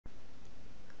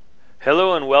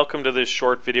Hello and welcome to this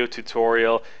short video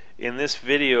tutorial. In this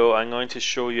video I'm going to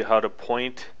show you how to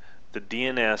point the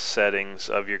DNS settings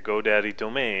of your Godaddy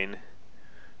domain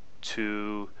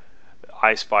to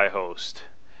iSpyHost.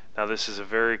 Now this is a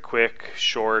very quick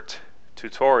short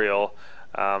tutorial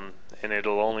and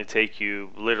it'll only take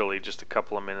you literally just a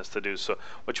couple of minutes to do. So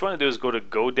what you want to do is go to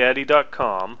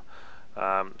godaddy.com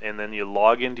and then you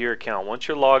log into your account. Once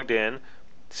you're logged in,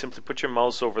 simply put your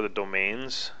mouse over the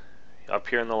domains up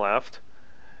here on the left,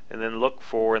 and then look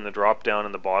for in the drop down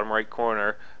in the bottom right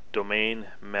corner domain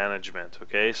management.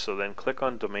 Okay, so then click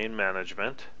on domain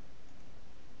management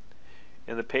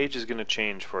and the page is going to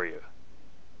change for you.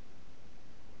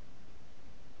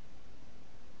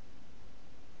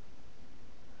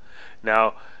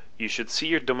 Now you should see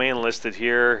your domain listed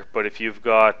here, but if you've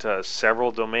got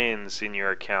several domains in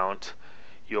your account,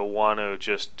 you'll want to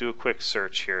just do a quick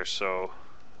search here. So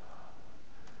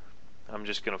I'm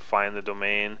just going to find the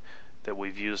domain that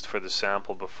we've used for the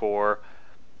sample before.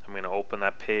 I'm going to open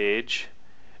that page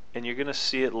and you're going to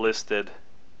see it listed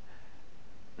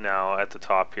now at the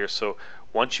top here. So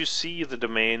once you see the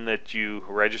domain that you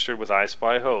registered with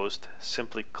iSpyHost,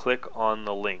 simply click on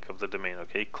the link of the domain.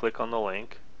 Okay, click on the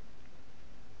link.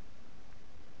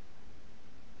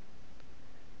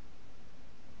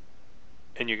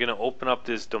 And you're going to open up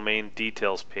this domain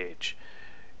details page.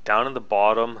 Down in the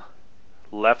bottom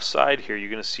left side here, you're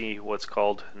going to see what's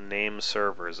called name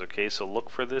servers. Okay, so look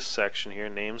for this section here,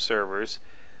 name servers,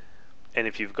 and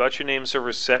if you've got your name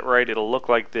servers set right, it'll look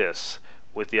like this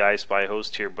with the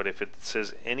iSpyHost here. But if it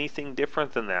says anything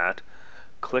different than that,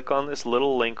 click on this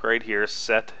little link right here,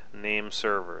 set name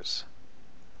servers.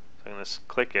 So I'm going to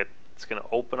click it. It's going to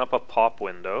open up a pop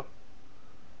window,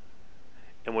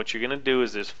 and what you're going to do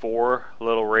is there's four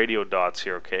little radio dots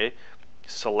here. Okay,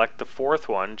 select the fourth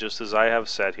one just as I have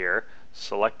set here.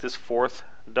 Select this fourth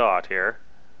dot here,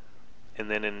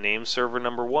 and then in name server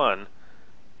number 1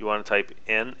 you want to type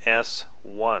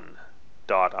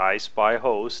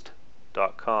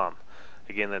ns1.ispyhost.com.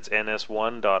 Again, that's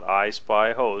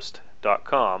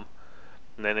ns1.ispyhost.com.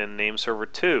 and then in name server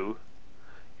 2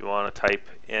 you want to type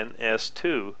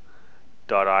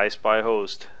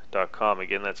ns2.ispyhost.com.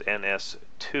 again, that's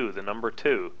ns2, the number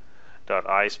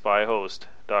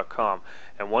 2.ispyhost.com.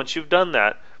 and once you've done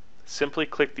that, simply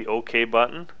click the OK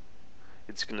button.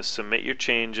 It's going to submit your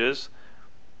changes,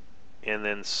 and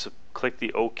then click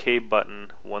the OK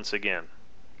button once again.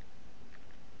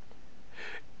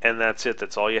 And that's it.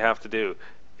 That's all you have to do.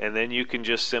 And then you can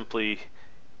just simply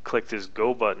click this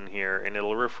Go button here and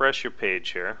it'll refresh your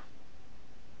page here.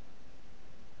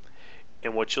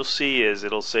 And what you'll see is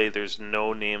it'll say there's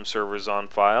no name servers on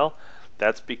file.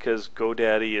 That's because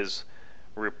Godaddy is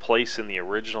replacing the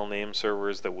original name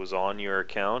servers that was on your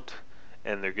account,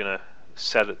 and they're going to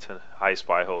set it to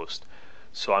iSpyHost.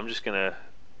 So I'm just going to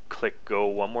click Go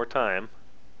one more time,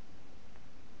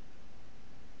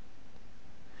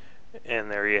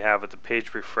 and there you have it, the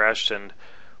page refreshed, and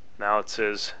now it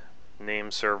says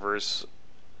name servers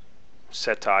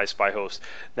set to iSpyHost.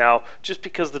 Now just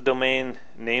because the domain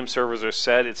name servers are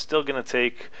set, it's still going to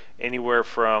take anywhere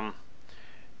from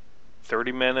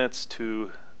 30 minutes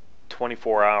to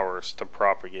 24 hours to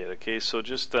propagate. Okay, so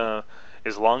just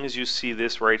as long as you see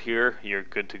this right here, you're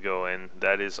good to go, and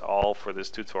that is all for this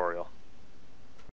tutorial.